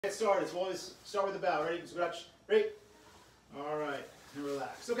Get started. So we'll always start with the bow. Ready? Scratch. Ready? All right. And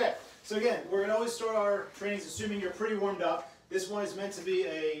relax. Okay. So again, we're going to always start our trainings assuming you're pretty warmed up. This one is meant to be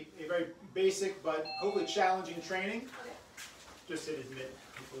a very basic but hopefully challenging training. Okay. Just hit his mid,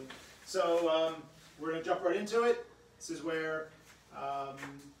 hopefully. So we're going to jump right into it. This is where,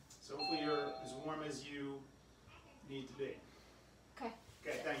 so hopefully you're as warm as you need to be. Okay.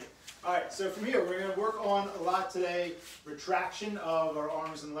 Okay, thank you. All right, so from here, we're going to work on a lot today, retraction of our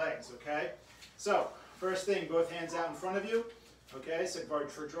arms and legs, okay? So, first thing, both hands out in front of you, okay? So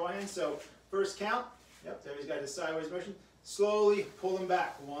for draw hands, so first count, yep, there he's got his sideways motion. Slowly pull them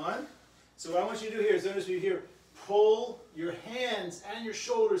back, one. So what I want you to do here is notice you here, pull your hands and your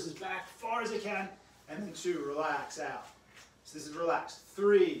shoulders as back far as you can, and then two, relax out. So this is relaxed.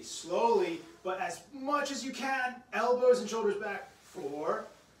 Three, slowly, but as much as you can, elbows and shoulders back. Four,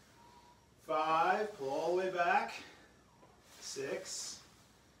 five, pull all the way back. 6,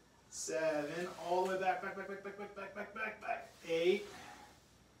 7, all the way back, back. 8,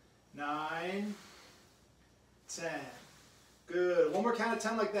 9, 10. Good. One more count of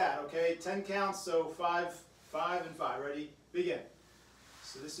 10 like that, okay? 10 counts, so 5, 5, and 5. Ready? Begin.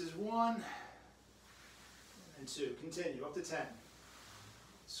 So this is 1 and 2. Continue up to 10.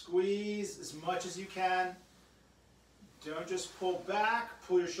 Squeeze as much as you can. Don't just pull back,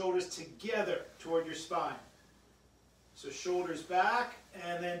 pull your shoulders together toward your spine. So shoulders back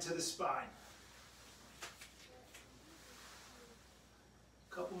and then to the spine.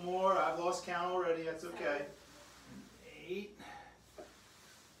 A couple more, I've lost count already, that's okay. 8,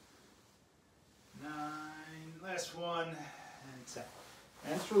 9, last one, and 10.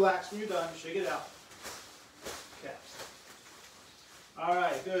 And just relax when you're done, shake it out. Okay. All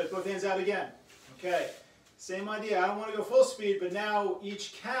right, good, both hands out again. Okay. Same idea, I don't want to go full speed, but now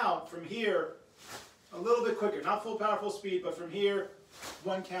each count from here, a little bit quicker. Not full power, full speed, but from here,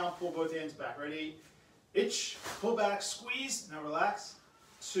 1 count, pull both hands back. Ready? Itch, pull back, squeeze, now relax.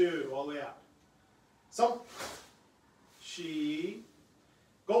 2, all the way out. Some, shi,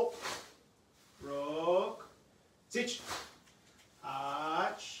 go, rok, sich,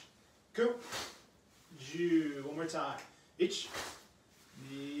 ach, ku, ju. One more time. Itch,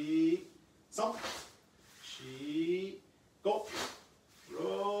 ni, some, shi, go,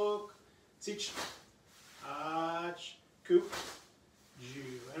 rok, sich, ach, ku, ju.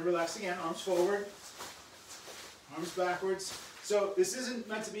 And relax again, arms forward, arms backwards. So this isn't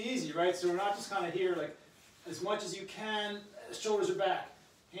meant to be easy, right? So we're not just kind of here like as much as you can, shoulders are back.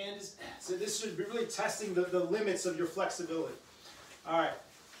 Hand is, so this should be really testing the limits of your flexibility. All right,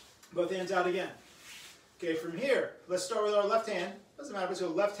 both hands out again. Okay, from here, let's start with our left hand. Doesn't matter, so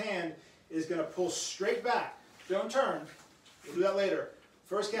left hand is going to pull straight back. Don't turn. We'll do that later.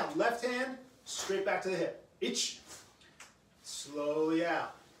 First count, left hand, straight back to the hip. Ich. Slowly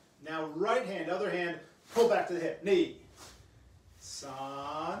out. Now right hand, other hand, pull back to the hip. Ni.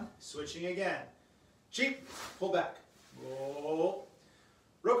 San. Switching again. Chi. Pull back. Ro.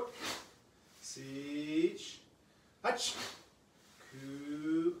 Rok. Sich. Hach.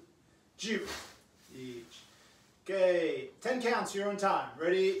 Ku. Ju. Ich. Okay, 10 counts, your own time.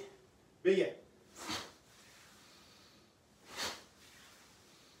 Ready? Begin.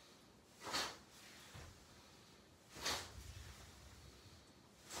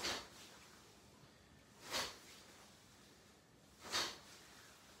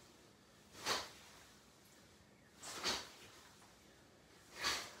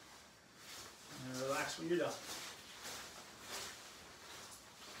 And relax when you're done.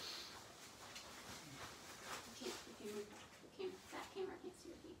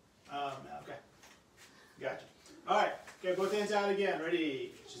 Okay. Gotcha. All right. Okay, both hands out again.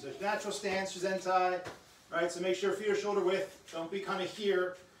 Ready? She's a natural stance, shizentai. Right, so make sure feet are shoulder width. Don't be kind of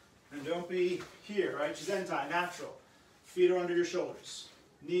here, and don't be here, right? Shizentai, natural. Feet are under your shoulders.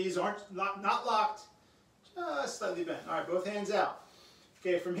 Knees aren't not locked, just slightly bent. All right, both hands out.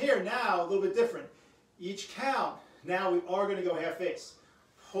 Okay, from here, now, a little bit different. Each count, now we are going to go half face.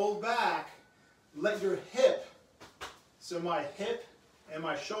 Pull back, let your hip, so my hip and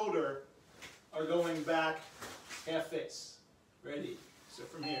my shoulder are going back half face. Ready? So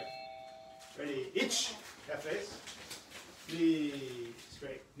from here. Ready? Itch. Half face. Knee.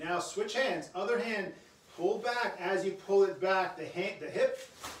 Straight. Now switch hands. Other hand, pull back as you pull it back. The hip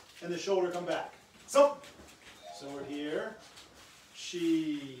and the shoulder come back. So we're here.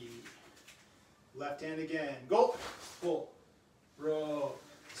 Shi. Left hand again. Go. Pull. Row.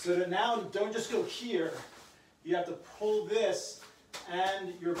 So that now don't just go here. You have to pull this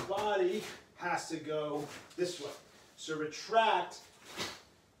and your body has to go this way. So retract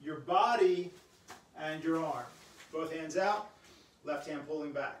your body and your arm. Both hands out. Left hand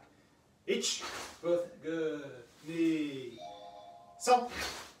pulling back. Ich, both, good. Ni, sam,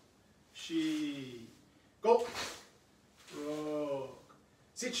 shi, go, rok,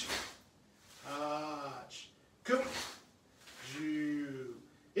 sich, ach, ku, ju,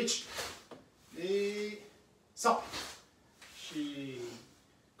 ich, ni, sam, shi,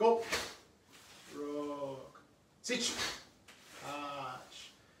 go, rok, sich,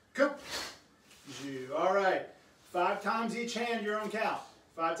 ach, ku, ju. All right. 5 times each hand, your own count.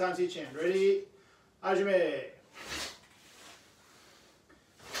 5 times each hand. Ready? Hajime.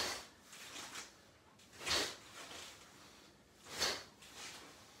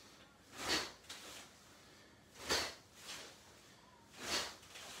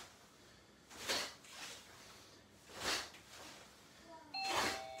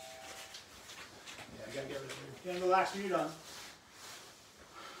 Yeah, I gotta get rid of it. Getting relaxed when you're done.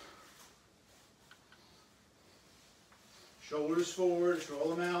 Shoulders forward, just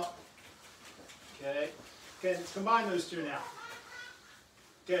roll them out. Okay. Okay, let's combine those two now.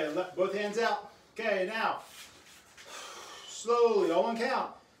 Okay, both hands out. Okay, now, slowly, all one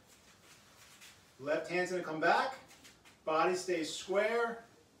count. Left hand's gonna come back, body stays square,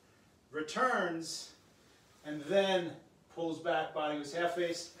 returns, and then pulls back, body goes half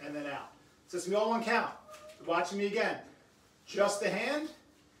face, and then out. So it's gonna be all one count. Watching me again. Just the hand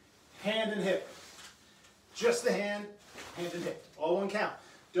and hip. Just the hand and hip. All one count.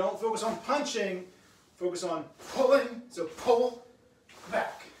 Don't focus on punching, focus on pulling. So pull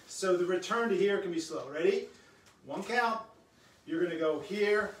back. So the return to here can be slow. Ready? One count. You're going to go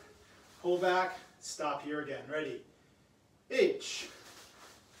here, pull back, stop here again. Ready? H.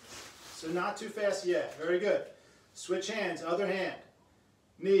 So not too fast yet. Very good. Switch hands, other hand.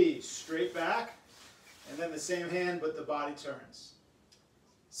 Knee straight back, and then the same hand, but the body turns.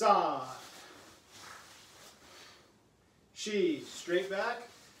 San. Shi, straight back,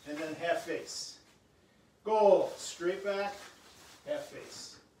 and then half face. Go, straight back, half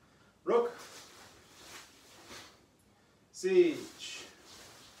face. Rook. Siege.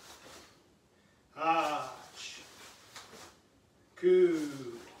 Hach. Ku.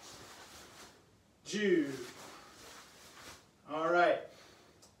 Ju. All right.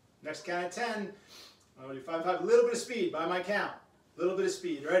 Next count of 10. I'll do 5, 5. A little bit of speed by my count. A little bit of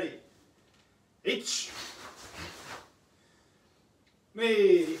speed. Ready? H.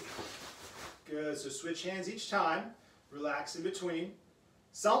 Me. Good. So switch hands each time. Relax in between.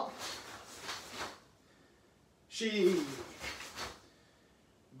 Sam. Shi.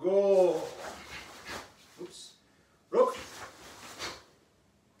 Go. Oops. Rook.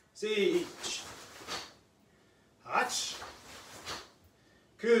 Siege. Hach.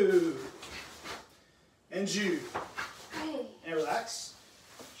 Ku. And Ju. And relax.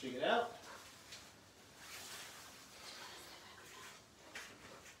 Shake it out.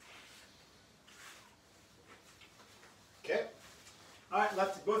 Okay. All right,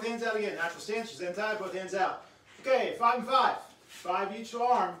 left, both hands out again. Natural stance, Zentai, both hands out. Okay, 5 and 5. 5 each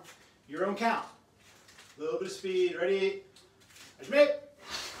arm, your own count. A little bit of speed. Ready? Hajime.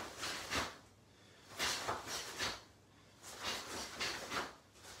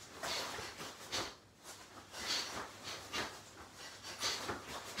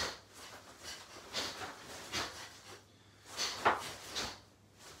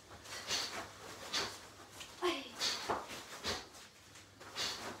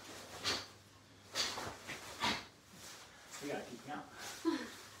 You gotta keep count.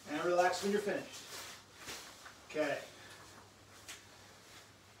 And relax when you're finished. Okay.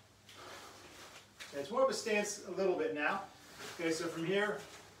 Okay, it's more of a stance a little bit now. Okay, so from here,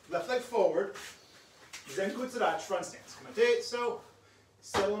 left leg forward. Zenkutsurach, front stance. Come on, so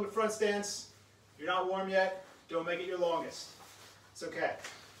settle into front stance. You're not warm yet. Don't make it your longest. It's okay.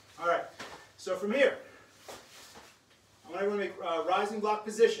 All right. So from here, I'm going to make rising block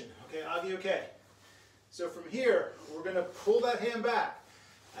position. Okay, Agi, okay. So from here, we're going to pull that hand back.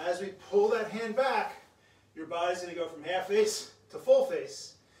 As we pull that hand back, your body's going to go from half face to full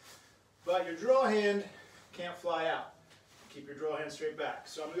face. But your draw hand can't fly out. Keep your draw hand straight back.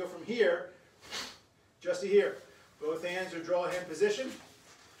 So I'm going to go from here just to here. Both hands are draw hand position.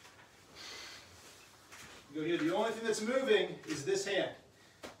 You go here. The only thing that's moving is this hand.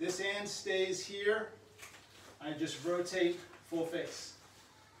 This hand stays here. I just rotate full face.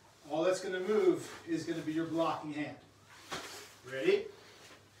 All that's going to move is going to be your blocking hand. Ready?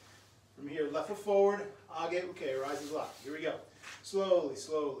 From here, left foot forward, age uke, rising block. Here we go. Slowly,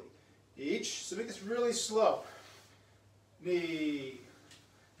 slowly. Each, so make this really slow. Knee.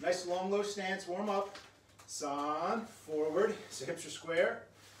 Nice long, low stance, warm up. San, forward, so hips are square.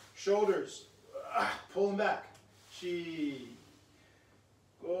 Shoulders, pull them back. Shi.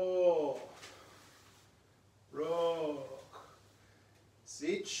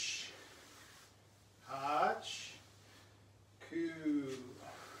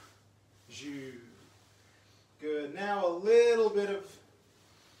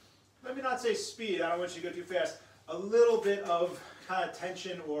 let me not say speed, I don't want you to go too fast, a little bit of kind of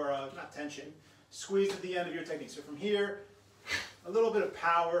tension or, not tension, squeeze at the end of your technique. So from here, a little bit of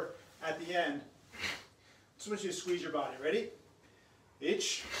power at the end. Just want you to squeeze your body. Ready?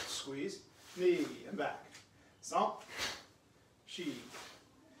 Ich, squeeze, knee, and back. Samp, shi,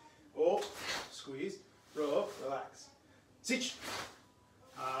 o, squeeze, ro, relax. Sich,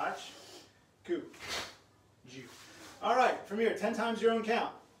 hach, ku, ju. All right, from here, 10 times your own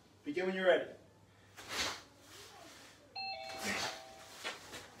count. Begin when you're ready.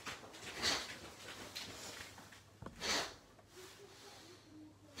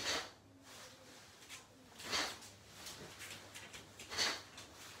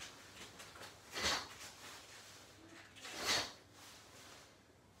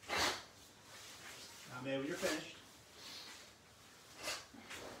 Now, when you're finished.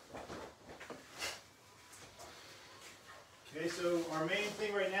 Okay, so our main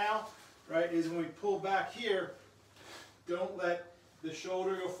thing right now, right, is when we pull back here, don't let the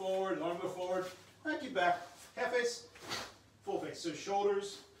shoulder go forward, arm go forward. Keep back. Half face, full face. So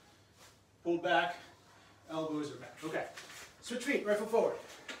shoulders pulled back, elbows are back. Okay. Switch feet, right foot forward.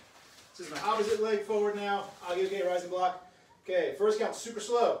 This is my opposite leg forward now. Okay, rising block. Okay, first count, super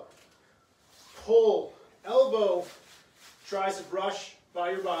slow. Pull, elbow tries to brush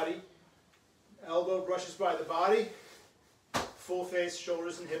by your body. Elbow brushes by the body. Full face,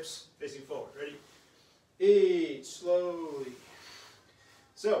 shoulders and hips facing forward. Ready? 8, slowly.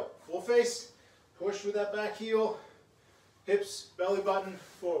 So, full face, push with that back heel, hips, belly button,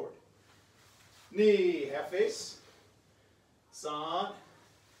 forward. Knee, half face. San.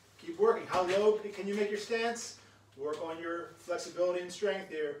 Keep working. How low can you make your stance? Work on your flexibility and strength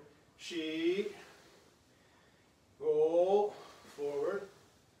here. Shi. Roll. Forward.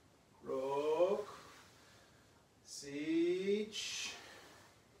 Rok. Sich.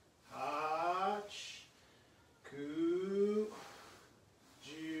 Hach. Ku.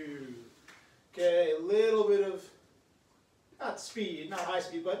 Ju. Okay, a little bit of, not speed, not high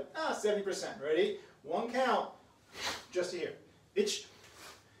speed, but 70%. Ready? One count, just to here. Ich.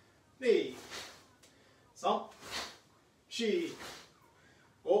 Knee. Samp. Shi.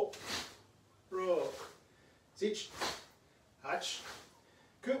 O. Rok. Sich. Hach.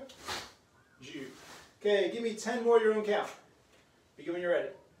 Ku. Ju. Okay, give me 10 more your own count. Begin when you're ready.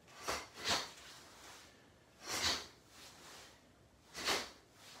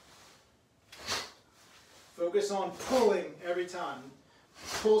 Focus on pulling every time.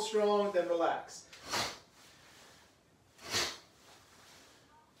 Pull strong, then relax.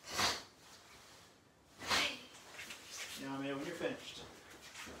 Now, man, when you're finished.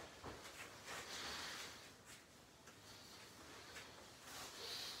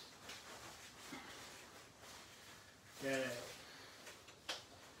 Okay.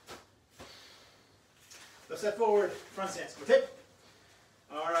 Left step forward, front stance. With hip.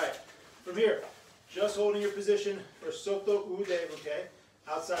 All right. From here, just holding your position for soto ude, okay?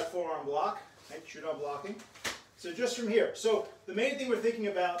 Outside forearm block. Make sure you're not blocking. So just from here. So the main thing we're thinking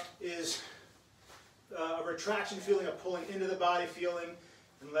about is a retraction feeling, of pulling into the body feeling,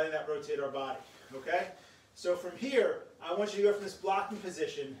 and letting that rotate our body, okay? So from here, I want you to go from this blocking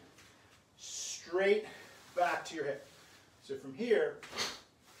position straight back to your hip. So from here,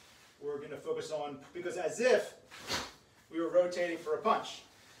 we're going to focus on, because as if we were rotating for a punch.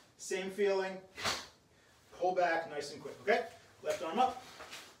 Same feeling, pull back nice and quick, okay? Left arm up.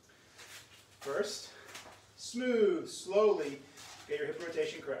 First, smooth, slowly, get your hip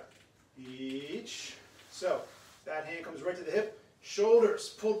rotation correct. Each. So, that hand comes right to the hip, shoulders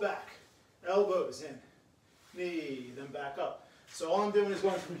pulled back, elbows in, knee, then back up. So all I'm doing is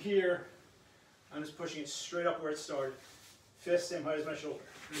going from here, I'm just pushing it straight up where it started. Fist same height as my shoulder.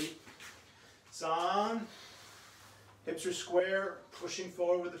 Ready? San. Hips are square, pushing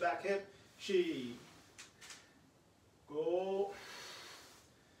forward with the back hip. Shi. Go.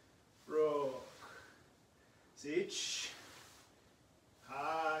 Rok. Sich.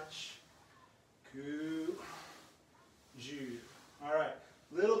 Hach. Ku. Ju. All right.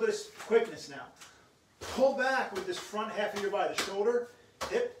 Little bit of quickness now. Pull back with this front half of your body. The shoulder,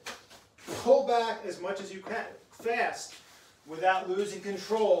 hip. Pull back as much as you can, fast, without losing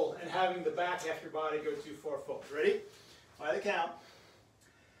control and having the back half of your body go too far forward. Ready? By the count.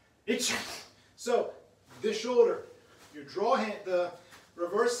 Ich. So, this shoulder, your draw hand, the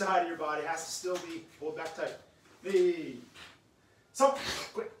reverse side of your body has to still be pulled back tight. Knee. So,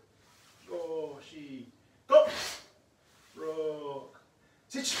 quick. Go, shi. Go. Rok.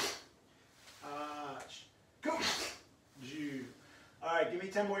 Sich. Hach. Go. Ju. All right, give me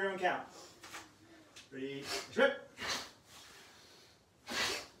 10 more your own count. Ready? Trip.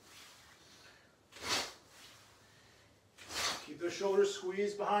 those shoulders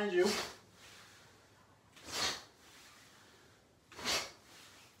squeeze behind you.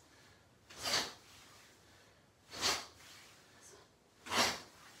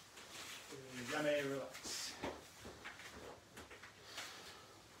 Yummy, relax.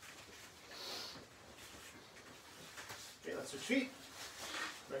 Okay, let's switch feet.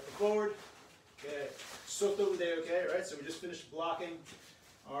 Right foot forward. Okay. Soto ude, okay, right? So we just finished blocking.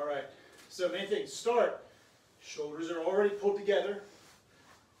 All right. So main thing, start. Shoulders are already pulled together,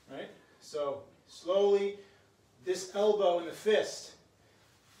 right? So slowly, this elbow and the fist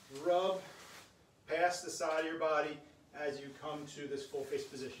rub past the side of your body as you come to this full face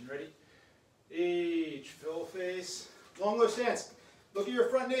position. Ready? Each full face, long low stance. Look at your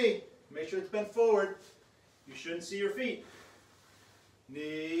front knee. Make sure it's bent forward. You shouldn't see your feet.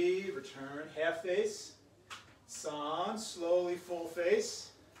 Knee, return, half face. San, slowly full face.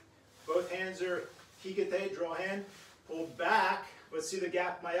 Both hands are hikate, draw hand. Pull back. Let's see the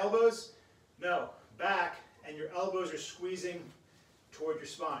gap in my elbows. No, back, and your elbows are squeezing toward your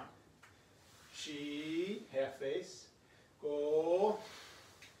spine. Shi, half face. Go.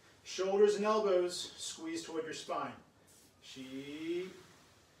 Shoulders and elbows squeeze toward your spine. Shi,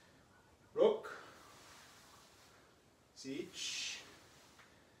 rok. Sich.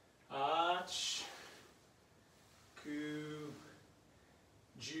 Ach. Ku.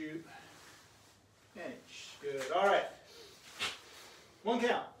 Ju. And ich. Good. All right. One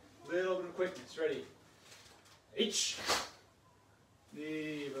count. Little bit of quickness. Ready? H.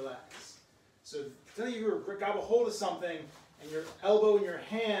 Knee, relax. So tell you grab a hold of something and your elbow and your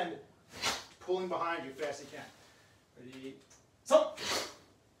hand pulling behind you fast as you can. Ready? So.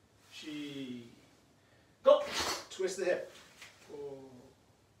 Shi. Go. Twist the hip. Go.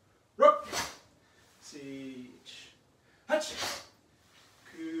 Rook. Sich. Hutch.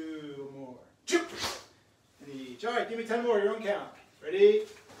 Ku. More. Chip. And each. All right, give me 10 more, your own count. Ready?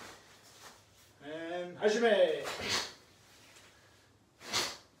 And hajime.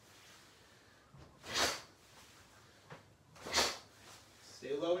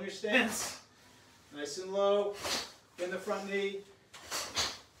 Stay low in your stance. Nice and low. Bend the front knee.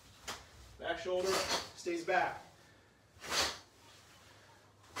 Back shoulder stays back.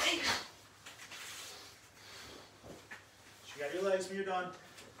 You got your legs when you're done.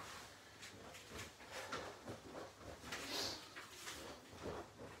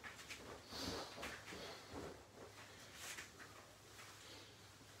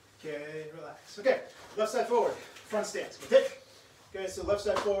 Okay, relax. Okay, left side forward, front stance. With hip. Okay, so left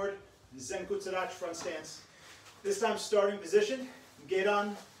side forward, Zen Kutsurachi, front stance. This time starting position,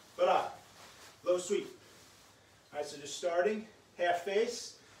 Geiran Bara, low sweep. All right, so just starting, half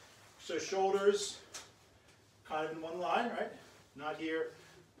face. So shoulders kind of in one line, right? Not here,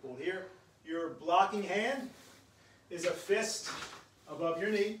 pulled here. Your blocking hand is a fist above your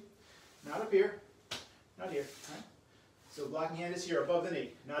knee, not up here, not here, right? So blocking hand is here, above the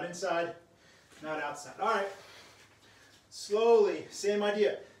knee, not inside, not outside. All right, slowly, same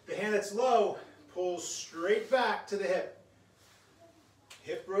idea. The hand that's low pulls straight back to the hip.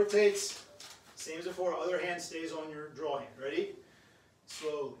 Hip rotates, same as before, other hand stays on your draw hand. Ready?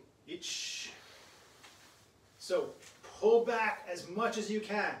 Slowly, each. So pull back as much as you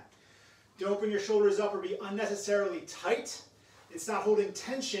can. Don't bring your shoulders up or be unnecessarily tight. It's not holding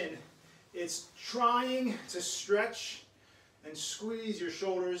tension, it's trying to stretch and squeeze your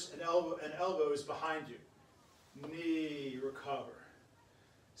shoulders and elbows behind you. Knee, recover.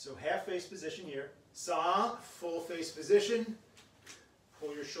 So half face position here. San, full face position.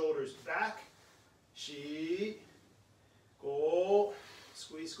 Pull your shoulders back. Shi, go.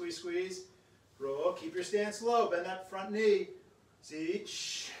 Squeeze, squeeze, squeeze. Ro, keep your stance low. Bend that front knee.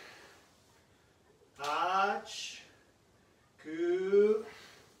 Sich. Ach. Ku.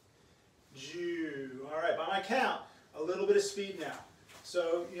 Ju. All right, by my count, a little bit of speed now.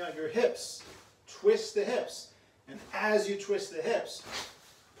 So, your hips, twist the hips. And as you twist the hips,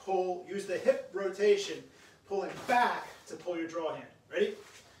 use the hip rotation, pulling back to pull your draw hand. Ready?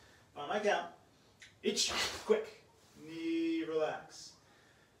 On my count. Each. Quick. Knee, relax.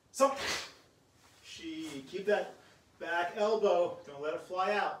 So. Shi. Keep that back elbow. Don't let it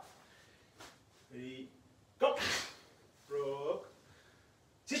fly out. Ready? Go. Rook.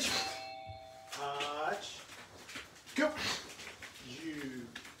 Sich. Ach. Go. Ju.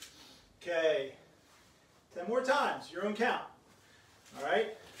 Okay. 10 more times, your own count. All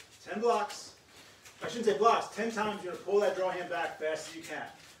right? 10 blocks. I shouldn't say blocks. 10 times you're going to pull that draw hand back fast as you can.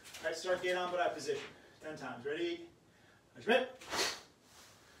 All right, start getting on by that position. 10 times. Ready? Hajime.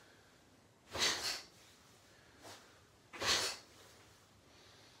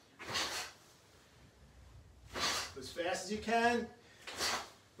 Those fast as you can.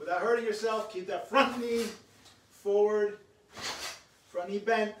 Without hurting yourself, keep that front knee forward, front knee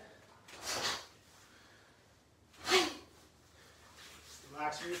bent.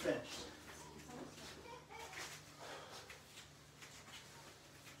 Relax when you're finished.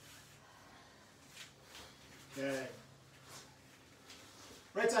 Okay.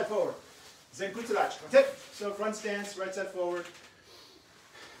 Right side forward. Zen kutsurachi. So front stance, right side forward.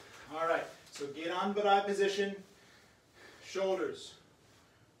 All right. So get on barai position. Shoulders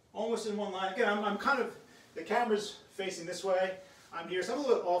almost in one line. Again, I'm kind of, the camera's facing this way. I'm here, so I'm a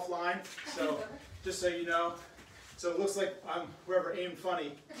little offline. So just so you know. So it looks like I'm wherever aimed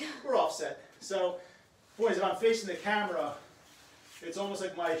funny. We're offset. So, boys, if I'm facing the camera, it's almost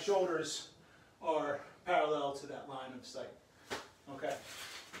like my shoulders are parallel to that line of sight. Okay.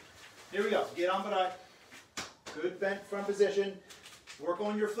 Here we go. Get on barai. Good bent front position. Work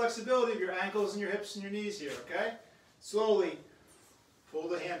on your flexibility of your ankles and your hips and your knees here, okay? Slowly pull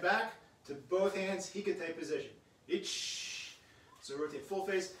the hand back to both hands, hikate position. Ich. So rotate full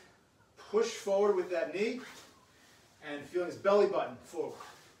face. Push forward with that knee and feeling his belly button forward.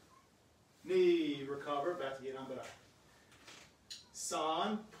 Knee, recover, back to get on barai.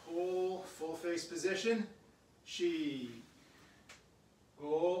 San, pull, full face position. Chi.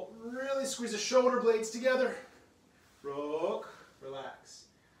 Go, really squeeze the shoulder blades together. Rok, relax.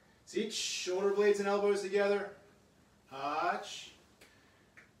 See, shoulder blades and elbows together. Hach.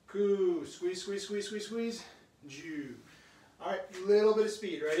 Ku, squeeze, squeeze, squeeze, squeeze, squeeze. Ju. All right, little bit of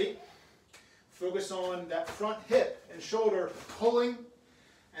speed, ready? Focus on that front hip and shoulder pulling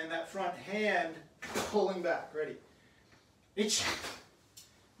and that front hand pulling back. Ready? Ich.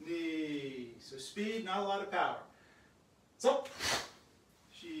 Knee. So speed, not a lot of power. So.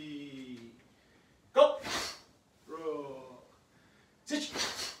 Shi. Go. Roll. Sich.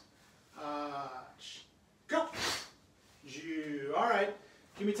 Hach. Go. Ju. All right.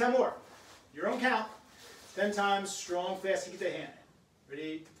 Give me 10 more. Your own count. 10 times, strong, fast, get the hand.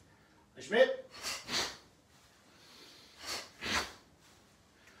 Ready? Schmidt.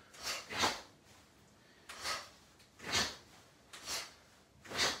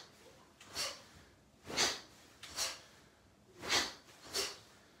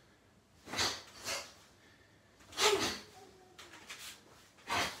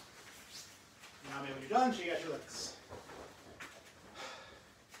 Now maybe when you're done, shake out your legs.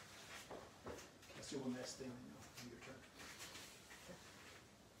 Let's do one last thing. Your turn.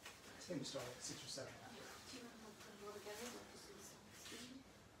 I think we start at 6 or 7 after. Do you want to put it all together? Or just do some speed?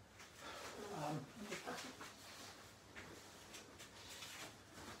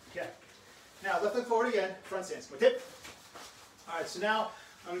 Okay. Now left leg forward again, front stance. Go tip. All right. So now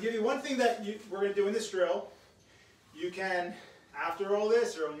I'm going to give you one thing that we're going to do in this drill. You can, after all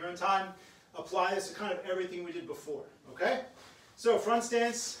this or on your own time, apply this to kind of everything we did before. Okay. So front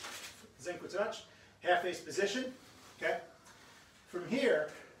stance, zen kutsurachi, half face position. Okay. From here,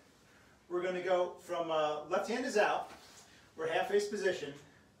 we're going to go from left hand is out. We're half face position.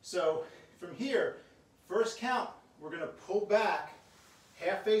 So from here, first count, we're going to pull back,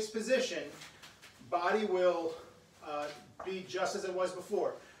 half face position. Body will be just as it was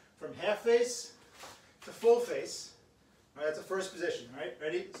before. From half face to full face. All right, that's the first position. All right,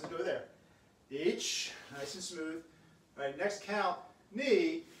 ready? Let's go there. Each, nice and smooth. All right, next count,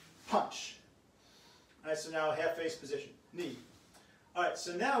 knee, punch. All right, so now half face position, knee. All right,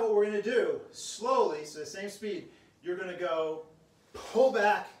 so now what we're going to do, slowly, so the same speed, you're going to go pull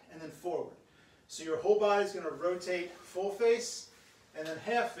back and then forward. So your whole body is going to rotate full face and then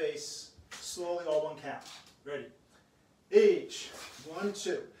half face, slowly, all one count. Ready? Each, 1,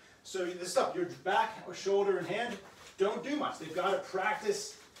 2. So this stuff, your back, shoulder, and hand, don't do much. They've got to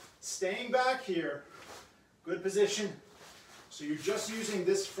practice staying back here. Good position. So you're just using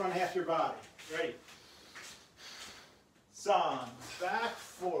this front half of your body. Ready? San, back,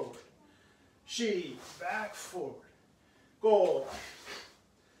 forward. Shi, back, forward. Go.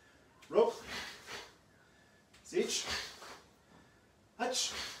 Rope. Sich.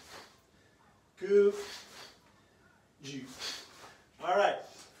 Hach. Ku. Ju. All right.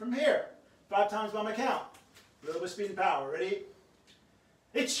 From here, 5 times by my count. A little bit of speed and power. Ready?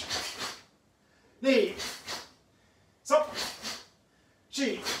 Ich. Knee. Sup.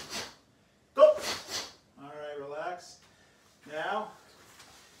 Chi. Go. All right, relax. Now,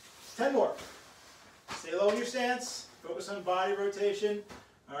 10 more. Stay low in your stance. Focus on body rotation.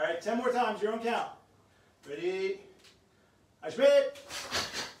 All right, 10 more times, your own count. Ready? Ashmit.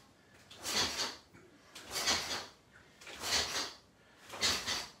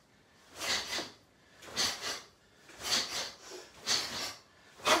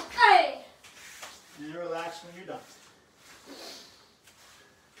 And relax when you're done.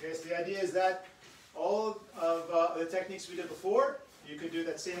 Okay, so the idea is that all of the techniques we did before, you could do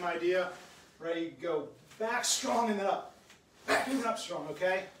that same idea, right? Go back strong and then up. Back and then up strong,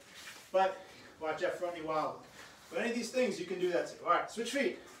 okay? But watch that front knee wild. But any of these things, you can do that too. All right, switch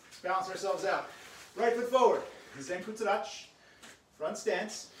feet. Let's balance ourselves out. Right foot forward. Zen Kutsurachi. Front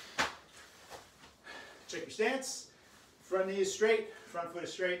stance. Check your stance. Front knee is straight. Front foot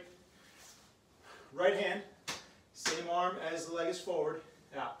is straight. Right hand. Same arm as the leg is forward.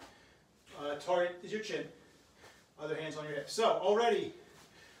 Out. Target is your chin. Other hand's on your hips. So already,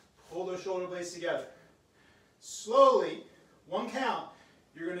 pull those shoulder blades together. Slowly, one count,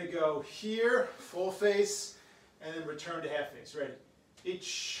 you're going to go here, full face, and then return to half face. Ready?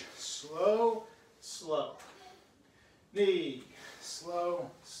 Each. Slow, slow. Knee. Slow,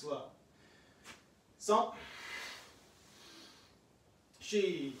 slow. Sump.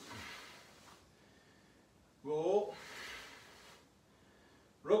 Shi. Roll.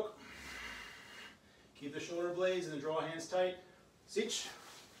 Rook. Keep the shoulder blades and the draw hands tight. Sich.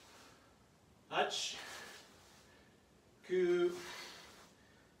 Hach. Ku.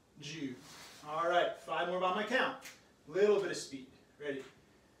 Ju. All right, 5 more by my count. Little bit of speed. Ready?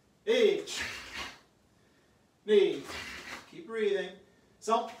 H. Knee. Keep breathing.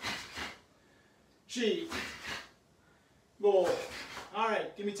 Sump. Chi. Roll. All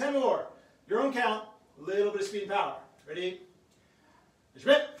right, give me 10 more. Your own count. Little bit of speed and power. Ready?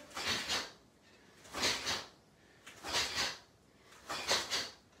 Schmidt.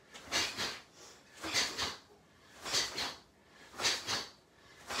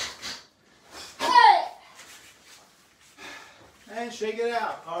 And shake it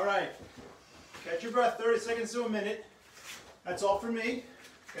out. All right. Catch your breath, 30 seconds to a minute. That's all for me.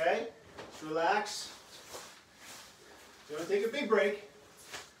 Okay? Just relax. Don't take a big break.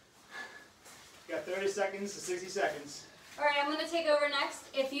 You got 30 seconds to 60 seconds. All right, I'm going to take over next.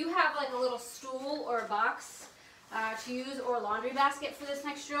 If you have like a little stool or a box to use or a laundry basket for this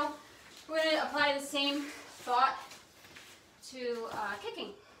next drill, we're going to apply the same thought to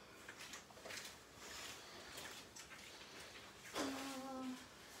kicking.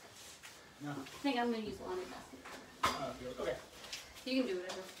 No. I think I'm going to use a laundry basket. Okay. You can do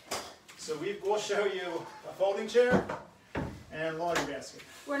whatever. So we'll show you a folding chair and a laundry basket.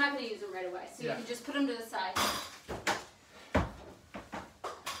 We're not going to use them right away, so you can just put them to the side.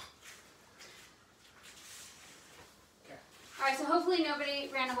 Okay. All right, so hopefully nobody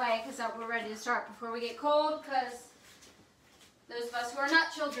ran away because we're ready to start before we get cold, because those of us who are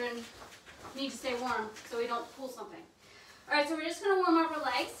not children need to stay warm so we don't pull something. All right, so we're just going to warm up our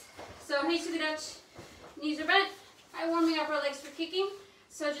legs. So, hey, Sugadachi, knees are bent. I'm warming up our legs for kicking.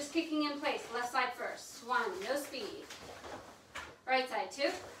 So just kicking in place. Left side first. 1, no speed. Right side,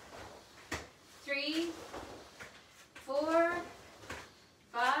 2, 3, 4,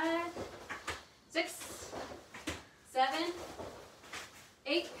 5, 6, 7,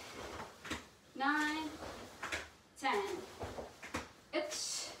 8, 9, 10.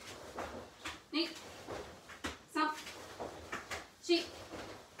 Itch. Knee. Sump. Cheek.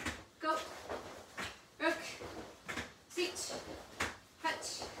 Go. Rook. Seat.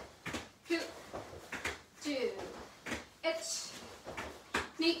 Hutch. Coot. Two. Itch.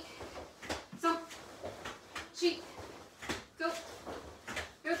 Knee. Sump. Cheek. Go.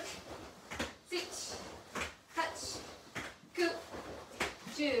 Rook. Seat. Hutch. Coot.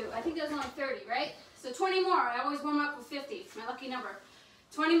 Two. I think that was only 30, right? So 20 more. I always warm up with 50. It's my lucky number.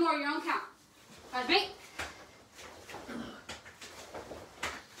 20 more, your own count. All right, mate.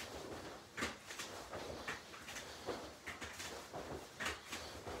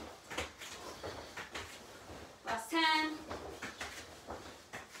 Last 10.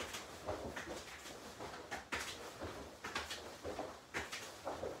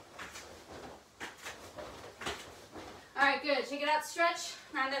 All right, good. Shake it out, stretch.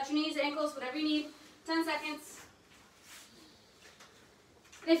 Round out your knees, ankles, whatever you need. 10 seconds.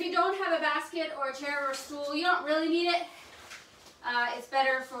 If you don't have a basket or a chair or a stool, you don't really need it. It's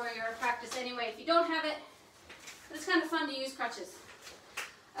better for your practice anyway if you don't have it. But it's kind of fun to use crutches.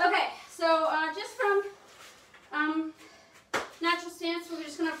 Okay, so just from natural stance, we're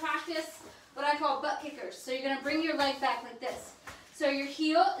just going to practice what I call butt kickers. So you're going to bring your leg back like this. So your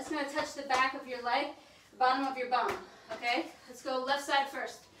heel is going to touch the back of your leg, the bottom of your bum. Okay, let's go left side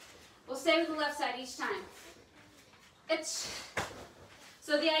first. We'll stay with the left side each time. Itch.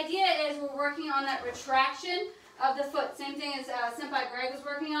 So the idea is we're working on that retraction of the foot. Same thing as Senpai Greg was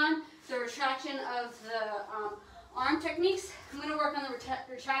working on, the retraction of the arm techniques. I'm going to work on the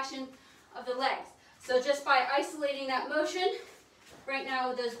retraction of the legs. So just by isolating that motion, right now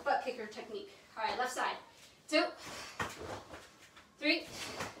with this butt kicker technique. All right, left side. 2, 3,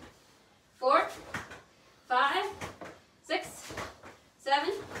 4, 5, 6,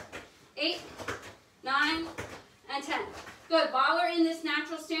 7, 8, 9, and 10. Good. While we're in this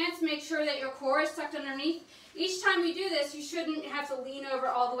natural stance, make sure that your core is tucked underneath. Each time you do this, you shouldn't have to lean over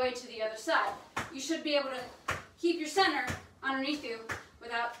all the way to the other side. You should be able to keep your center underneath you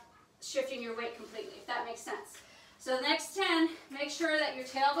without shifting your weight completely, if that makes sense. So the next 10, make sure that your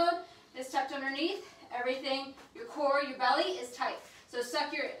tailbone is tucked underneath. Everything, your core, your belly is tight. So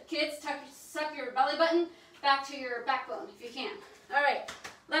suck your suck your belly button back to your backbone if you can. All right,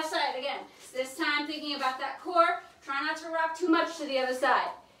 left side again. This time thinking about that core. Try not to rock too much to the other side.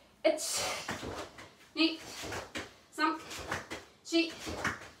 It's knee, sump, sheet,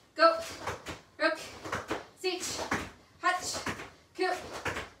 go, rook, seat, hutch, coop,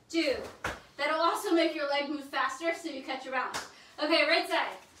 do. That'll also make your leg move faster so you catch your balance. Okay, right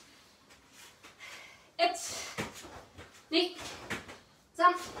side. It's knee,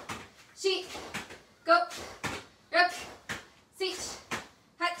 sump, sheet, go, rook, seat,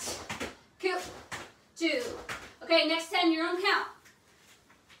 hutch, coop, do. Okay, next 10, your own count.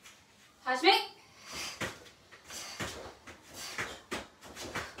 Hutch me.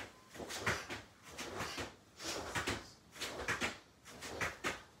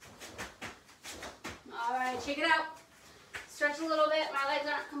 All right, check it out. Stretch a little bit. My legs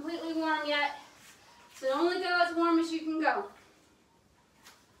aren't completely warm yet, so only go as warm as you can go.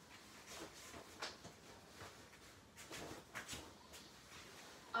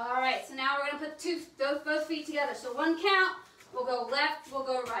 All right, so now we're going to put both feet together. So one count, we'll go left, we'll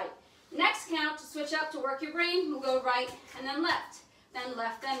go right. Next count, to switch up to work your brain, we'll go right and then left, then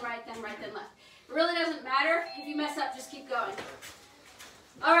right, then right, then left. It really doesn't matter. If you mess up, just keep going.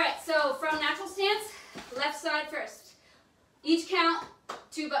 All right, so from natural stance, left side first. Each count,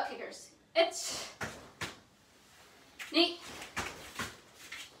 2 butt kickers. It's knee,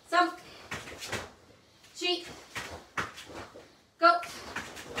 sump, sheet, go,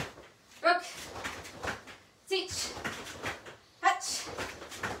 rook, seat, hutch,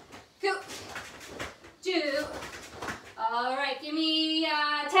 coop, do. All right, give me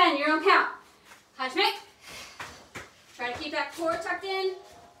 10, your own count. Hutch me. Try to keep that core tucked in.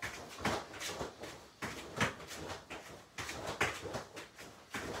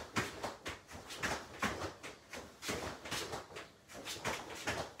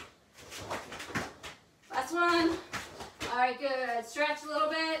 Last one. All right, good. Stretch a little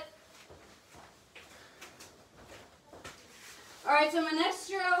bit. All right, so my next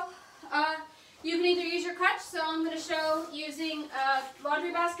drill, you can either use your crutch, so I'm going to show using a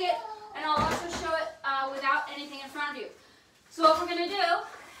laundry basket, and I'll also show it without anything in front of you. So what we're going to do,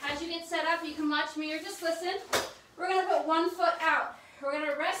 as you get set up, you can watch me or just listen. We're going to put one foot out. We're going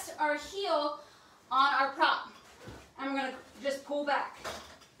to rest our heel on our prop, and we're going to just pull back.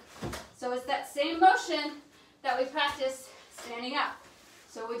 So it's that same motion that we practiced standing up.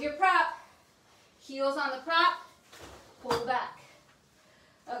 So with your prop, heels on the prop, pull back.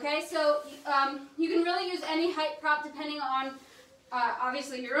 Okay, so you can really use any height prop depending on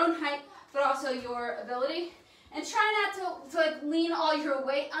obviously your own height, but also your ability. And try not to like lean all your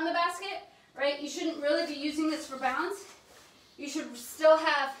weight on the basket, right? You shouldn't really be using this for balance. You should still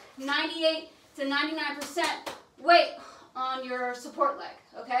have 98 to 99% weight on your support leg,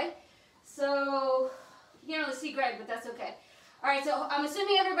 okay? So you can't really see Greg, but that's okay. All right, so I'm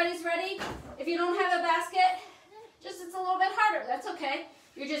assuming everybody's ready. If you don't have a basket, it's a little bit harder. That's okay.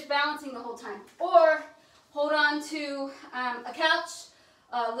 You're just balancing the whole time. Or hold on to a couch,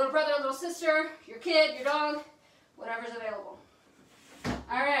 a little brother, little sister, your kid, your dog, whatever's available.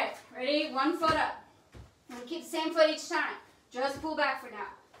 All right, ready? One foot up. I'm going to keep the same foot each time. Just pull back for now.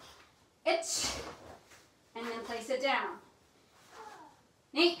 Itch. And then place it down.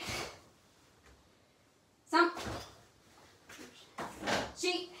 Knee. Sump.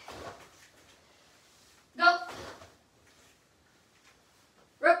 Sheet. Go.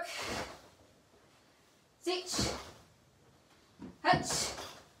 Rook. Seat. Hutch.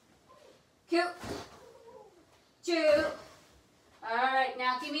 Coop. Chew. All right,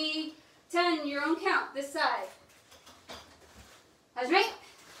 now give me 10, your own count, this side. How's me?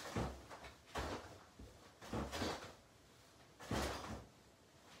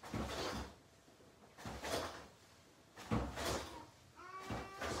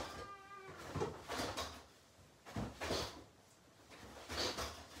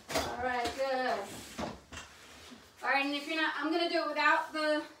 All right, good. All right, and if you're not, I'm going to do it without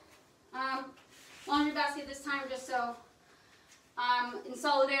the laundry basket this time, just so I'm in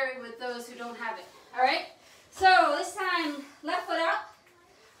solidarity with those who don't have it. All right, so this time, left foot out,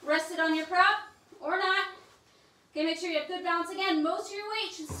 rest it on your prop or not. Okay, make sure you have good balance again. Most of your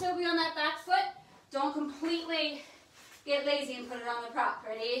weight should still be on that back foot. Don't completely get lazy and put it on the prop.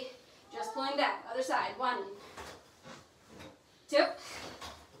 Ready? Just pulling back. Other side. 1, 2,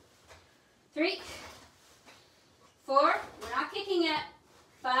 3, 4. We're not kicking yet.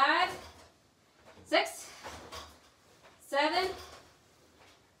 5, 6, 7,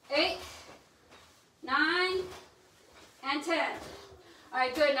 8, 9, and 10. All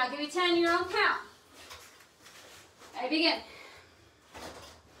right, good. Now give me 10 your own count. All right, begin.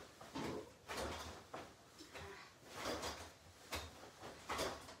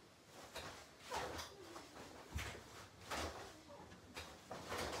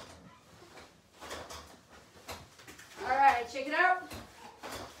 All right, check it out.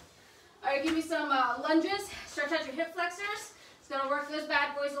 All right, give me some lunges. Stretch out your hip flexors. It's going to work those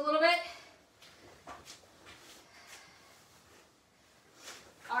bad boys a little bit.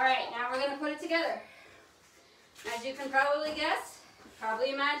 All right, now we're going to put it together. As you can probably guess, probably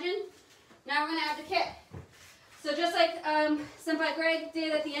imagine, now we're going to add the kick. So just like Senpai Greg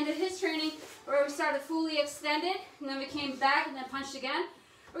did at the end of his training, where we started fully extended, and then we came back and then punched again,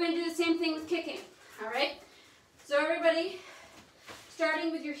 we're going to do the same thing with kicking. All right? So everybody,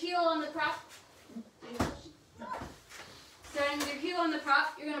 starting with your heel on the prop,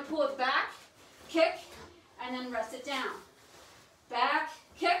 you're going to pull it back, kick, and then rest it down. Back,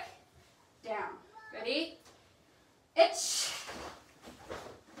 kick, down. Ready? Itch.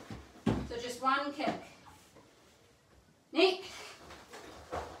 So just one kick. Knee.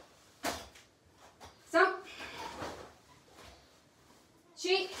 Sump.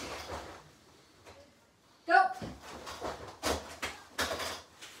 Cheek. Go.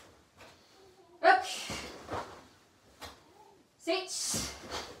 Hook. Seach.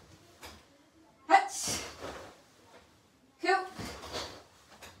 Hutch. Coop.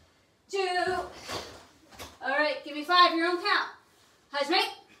 2. All right, give me 5, your own count. Husband.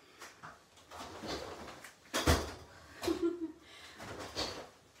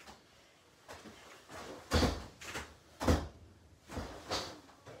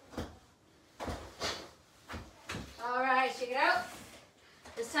 All right, check it out.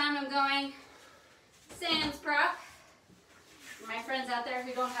 This time I'm going sans prop. For my friends out there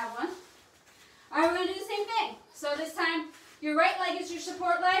who don't have one. All right, we're going to do the same thing. So this time, your right leg is your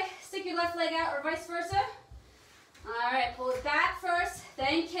support leg. Stick your left leg out or vice versa. All right, pull it back first,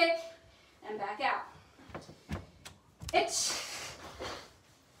 then kick, and back out. Itch.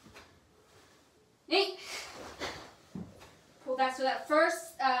 Knee. Pull back. So that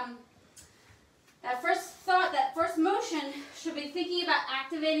first thought, that first motion should be thinking about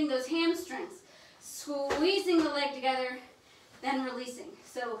activating those hamstrings, squeezing the leg together, then releasing.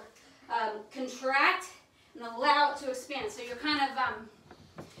 So contract and allow it to expand. So you're kind of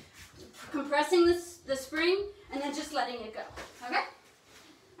compressing the spring and then just letting it go. Okay?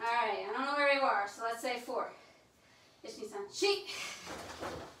 All right, I don't know where you are, so let's say 4. Ichi-san, chi.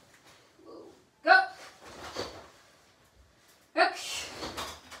 Go. Hook.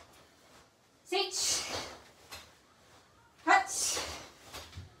 Seach. Hutch.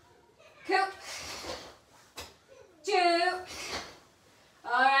 Coop. 2.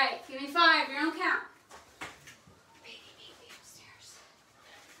 All right, give me 5, your own count. Baby upstairs.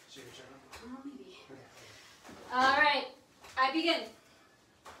 Oh, maybe. All right, I begin.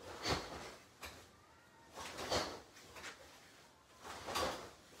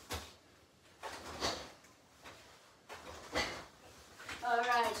 All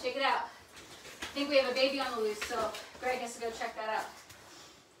right, check it out. I think we have a baby on the loose, so Greg has to go check that out.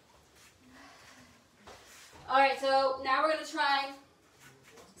 All right, so now we're going to try,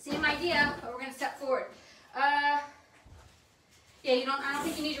 same idea, but we're going to step forward. Yeah, I don't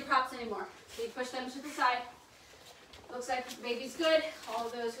think you need your props anymore. So you push them to the side. Looks like the baby's good, all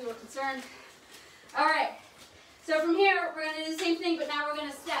of those who are concerned. All right, so from here, we're going to do the same thing, but now we're going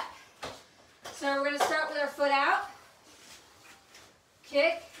to step. So we're going to start with our foot out,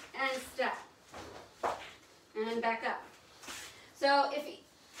 kick, and step. And then back up. So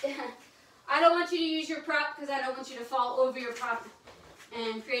I don't want you to use your prop because I don't want you to fall over your prop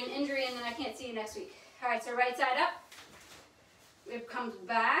and create an injury and then I can't see you next week. All right, so right side up. It comes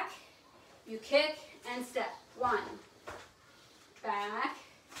back. You kick and step. 1. Back.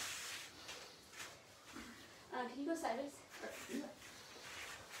 Can you go sideways?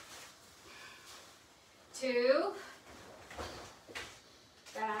 2.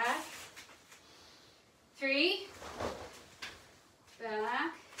 Back. 3.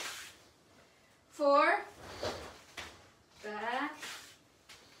 Back. 4. Back.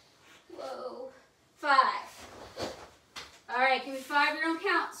 Whoa. 5. All right, give me 5 your own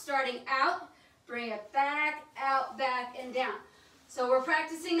count. Starting out, Bring it back, out, back, and down. So we're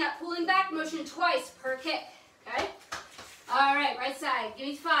practicing that pulling back motion twice per kick, okay? All right, right side, give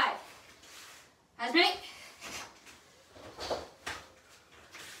me 5. Has me.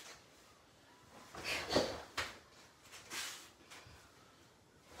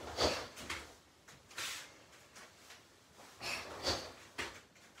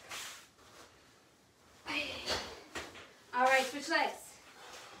 All right, switch legs.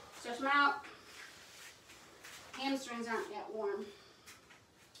 Stretch them out. Hamstrings aren't yet warm.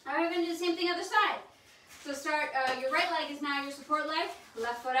 All right, we're gonna do the same thing other side. So start, your right leg is now your support leg,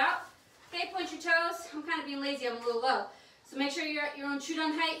 left foot out. Okay, point your toes. I'm kind of being lazy, I'm a little low. So make sure you're at your own shoot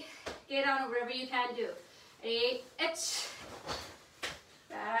on height. Get on whatever you can do. Ready, itch.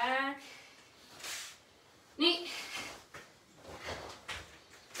 Back. Knee.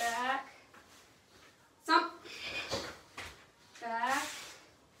 Back. Thump. Back.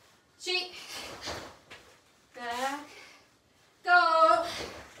 Cheek. Back. Go.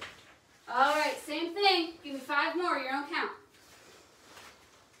 All right, same thing. Give me 5 more, your own count.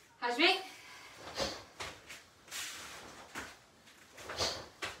 Hajime.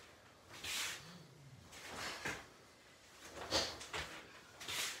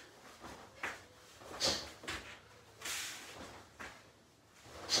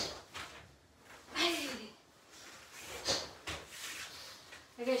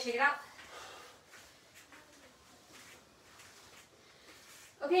 Okay, shake it out.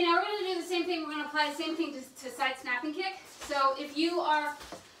 Okay, now we're going to do the same thing. We're going to apply the same thing to side snapping kick. So if you are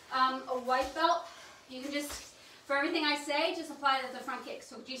a white belt, you can just, for everything I say, just apply it at the front kick.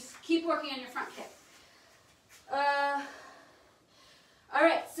 So just keep working on your front kick. All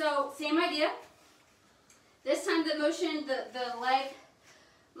right, so same idea. This time the motion, the leg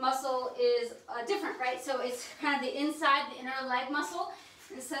muscle is different, right? So it's kind of the inside, the inner leg muscle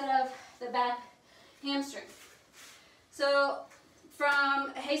instead of the back hamstring. So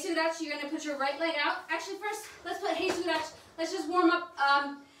from Hey Sugadachi, you're going to put your right leg out. Actually, first, let's put Hey Sugadachi. Let's just warm up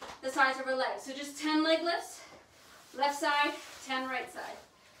the sides of our legs. So just 10 leg lifts, left side, 10 right side.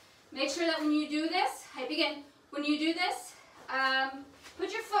 Make sure that when you do this, I begin. When you do this,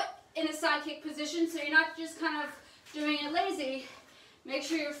 put your foot in a side kick position so you're not just kind of doing it lazy. Make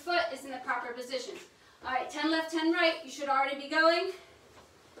sure your foot is in the proper position. All right, 10 left, 10 right. You should already be going.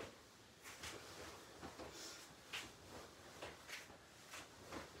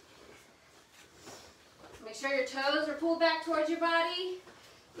 Make sure your toes are pulled back towards your body.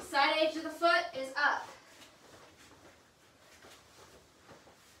 The side edge of the foot is up.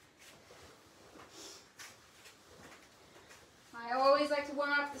 I always like to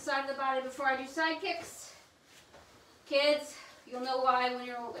warm up the side of the body before I do side kicks. Kids, you'll know why when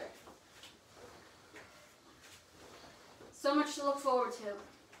you're older. So much to look forward to.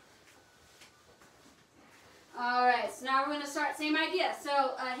 All right, so now we're going to start, same idea.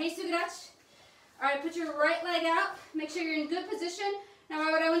 So, Hey Sugadachi. All right, put your right leg out. Make sure you're in good position. Now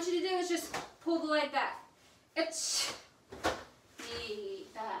what I want you to do is just pull the leg back. Itch. Knee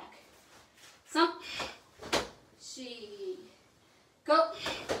back. Thump. She. Go.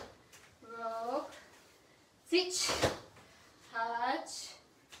 Rope. Teach. Touch.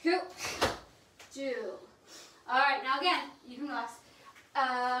 Coop. Do. All right, now again, you can relax.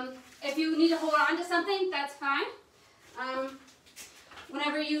 If you need to hold on to something, that's fine.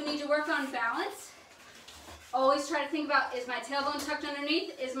 Whenever you need to work on balance, always try to think about, is my tailbone tucked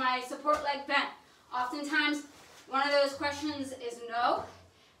underneath? Is my support leg bent? Oftentimes, one of those questions is no,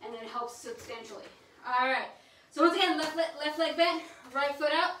 and it helps substantially. All right, so once again, left leg bent, right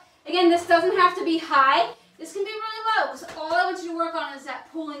foot out. Again, this doesn't have to be high. This can be really low, because all I want you to work on is that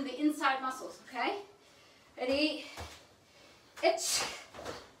pulling the inside muscles, okay? Ready? Itch.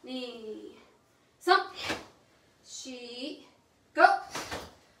 Knee. Thump. She. Go.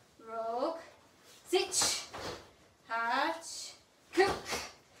 Rope. Sit. Touch. Coop.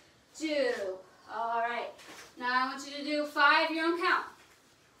 Do. All right. Now I want you to do 5 your own count.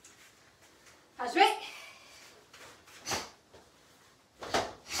 Hajime.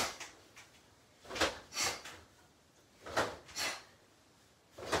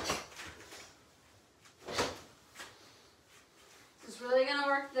 This is really going to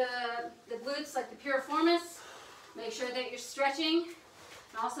work the glutes like the piriformis. Make sure that you're stretching,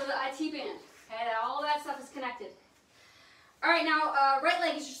 and also the IT band. Okay, all that stuff is connected. All right, now right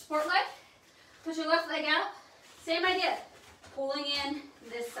leg is your support leg. Put your left leg out. Same idea, pulling in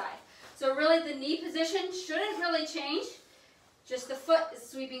this side. So really the knee position shouldn't really change, just the foot is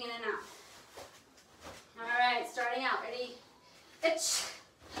sweeping in and out. All right, starting out, ready? Itch,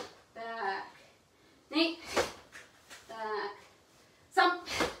 back, knee, back, thump,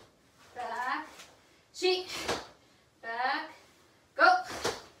 back,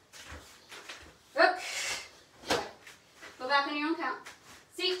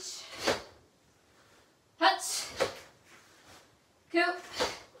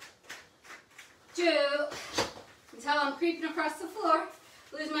 2, until I'm creeping across the floor,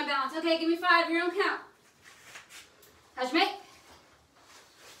 losing my balance. Okay, give me 5, your own count. How'd you make?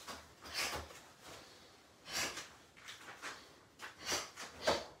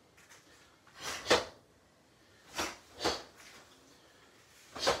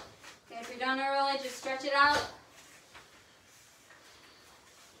 Okay, if you're done early, just stretch it out.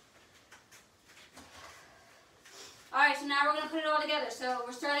 Alright, so now we're going to put it all together. So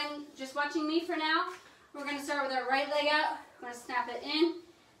we're starting, just watching me for now. We're going to start with our right leg out. We're going to snap it in,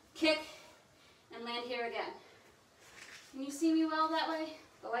 kick, and land here again. Can you see me well that way?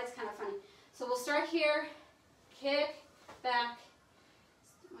 The light's kind of funny. So we'll start here, kick, back.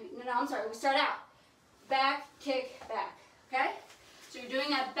 Wait, no, I'm sorry. We start out. Back, kick, back. Okay? So you're doing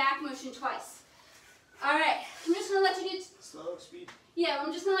that back motion twice. Alright, I'm just going to let you do... Slow, speed. Yeah,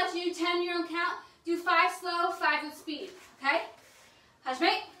 I'm just going to let you do 10 your own count. Do 5 slow, 5 with speed. Okay? How'd you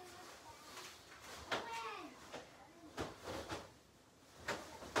make?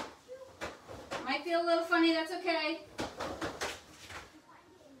 Might feel a little funny, that's okay.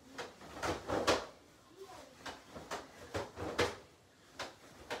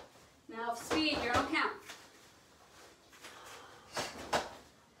 Now speed, your own count.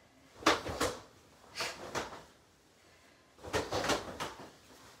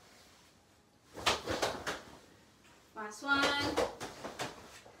 Last one.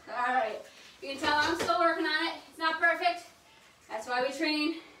 Alright, you can tell I'm still working on it. It's not perfect. That's why we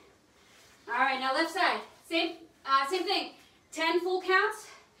train. Alright, now left side. Same thing. 10 full counts.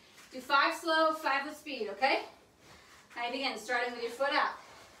 Do 5 slow, 5 with speed, okay? Now you begin, starting with your foot out.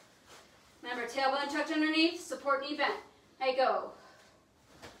 Remember, tailbone tucked underneath, support knee bent. Hey, go.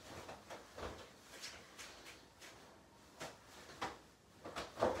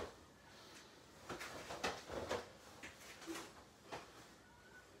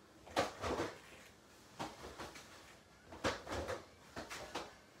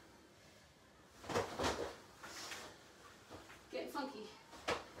 Funky.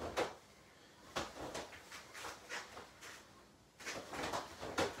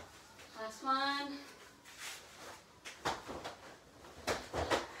 Last one.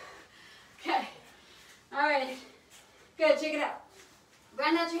 Okay. All right. Good. Check it out.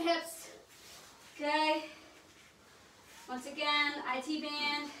 Round out your hips. Okay. Once again, IT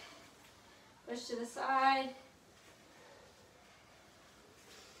band. Push to the side.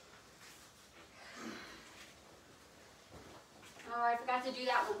 Oh, I forgot to do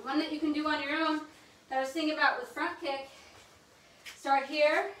that one. One that you can do on your own that I was thinking about with front kick. Start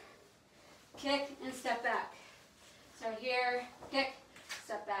here, kick, and step back. Start here, kick,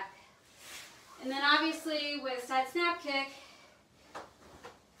 step back. And then obviously with side snap kick,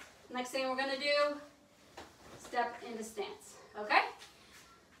 next thing we're going to do, step into stance. Okay?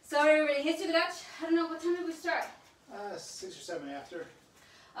 So everybody, hits to the Dutch. I don't know, what time did we start? 6 or 7 after.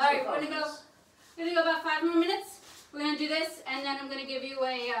 All right, we're going to go about 5 more minutes. We're going to do this, and then I'm going to give you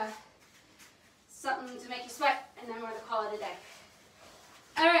a something to make you sweat, and then we're going to call it a day.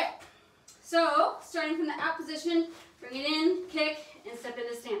 All right, so starting from the out position, bring it in, kick, and step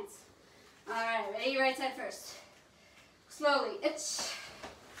into stance. All right, ready? Right side first. Slowly, itch,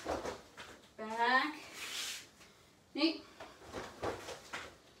 back, knee,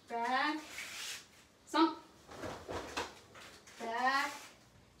 back, sump, back,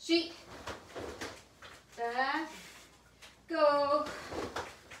 sheet, back, go.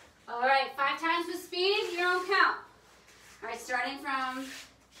 All right, 5 times with speed, your own count. All right, starting from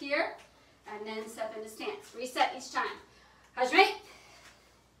here, and then step into stance. Reset each time. How'd you make?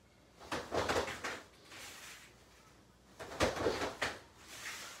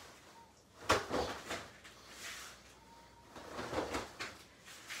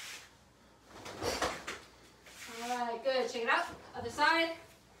 All right, good. Check it out. Other side.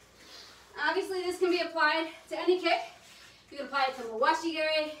 Obviously, this can be applied to any kick. You can apply it to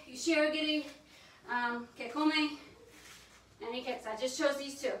Mawashigiri, Ushirogiri, Kekome, any kicks. I just chose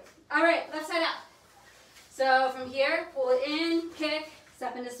these 2. All right, left side out. So from here, pull it in, kick,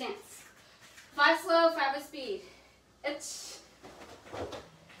 step into stance. 5 slow, 5 with speed. Itch.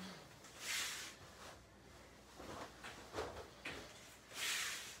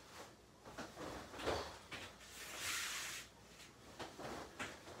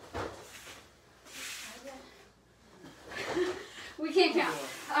 We can't count.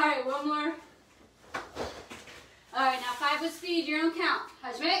 All right, one more. All right, now 5 with speed, your own count.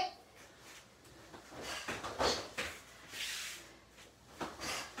 How'd you make?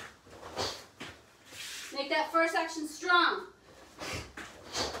 Make that first action strong.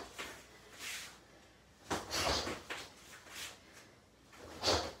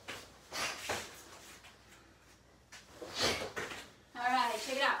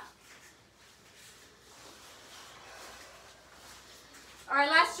 right,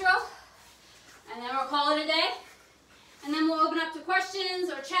 last drill, and then we'll call it a day. And then we'll open up to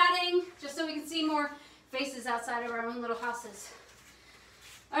questions or chatting, just so we can see more faces outside of our own little houses.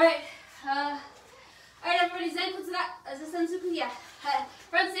 All right, everybody, zen, what's that? Is this sensuku? Yeah.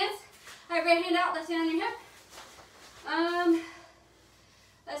 Front stance. All right, right hand out, left hand on your hip.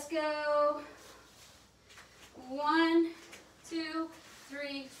 Let's go 1, 2,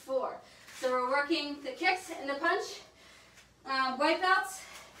 3, 4. So we're working the kicks and the punch. Wipeouts.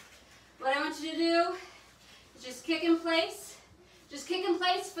 What I want you to do is just kick in place. Just kick in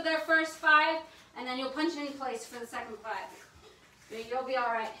place for their first 5, and then you'll punch in place for the second 5. You'll be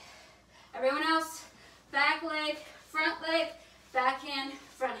all right. Everyone else, back leg, backhand,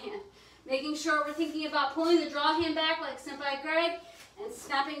 front hand. Making sure we're thinking about pulling the draw hand back like Senpai Greg and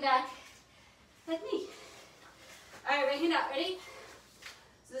snapping back like me. All right, right hand out, ready?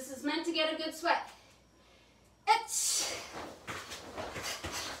 So this is meant to get a good sweat. Itch.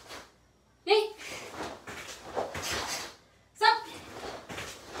 Knee. Stop.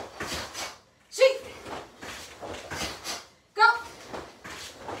 Shoot. Go.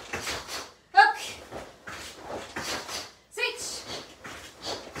 Hook. Switch.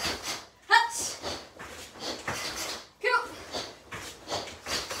 Hutch. Coop.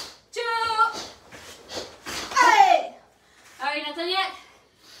 2. Hey. All right, not done yet.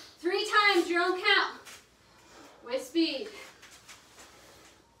 3 times your own count with speed.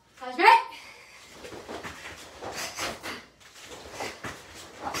 That's right.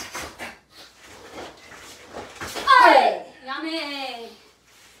 Hey. Yummy.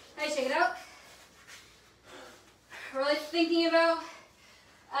 Hey, shake it out. Really thinking about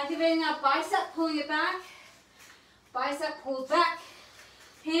activating that bicep, pulling it back. Bicep pulls back.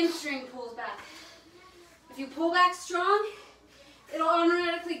 Hamstring pulls back. If you pull back strong, it'll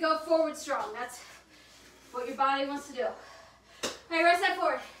automatically go forward strong. That's what your body wants to do. All right, right side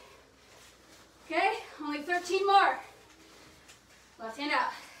forward. Okay, only 13 more. Left hand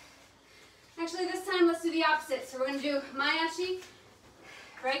out. Actually, this time let's do the opposite. So we're going to do Mayashi,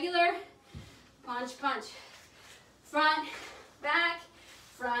 regular, punch, punch. Front, back,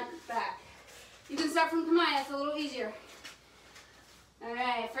 front, back. You can start from Kamaya, it's a little easier. All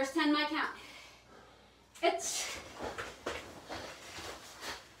right, first 10 my count. It's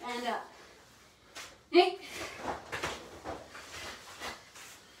and up. Hey.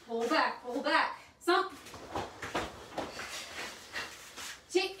 Pull back, pull back. Sump.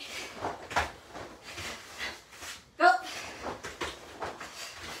 Shake. Go.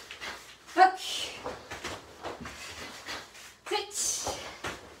 Hook. Sit.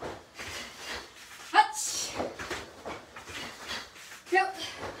 Hutch. Go.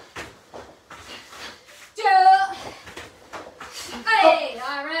 Hey,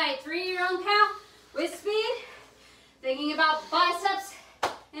 all right, 3 your own count with speed. Thinking about biceps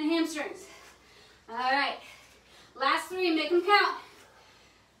and hamstrings. All right, last 3, make them count.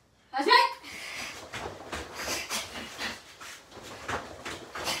 That's right.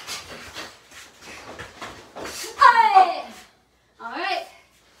 Hey, all right.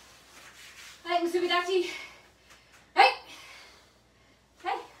 Hey, Musubi Dachi. Hey,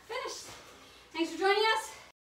 hey, finished. Thanks for joining us.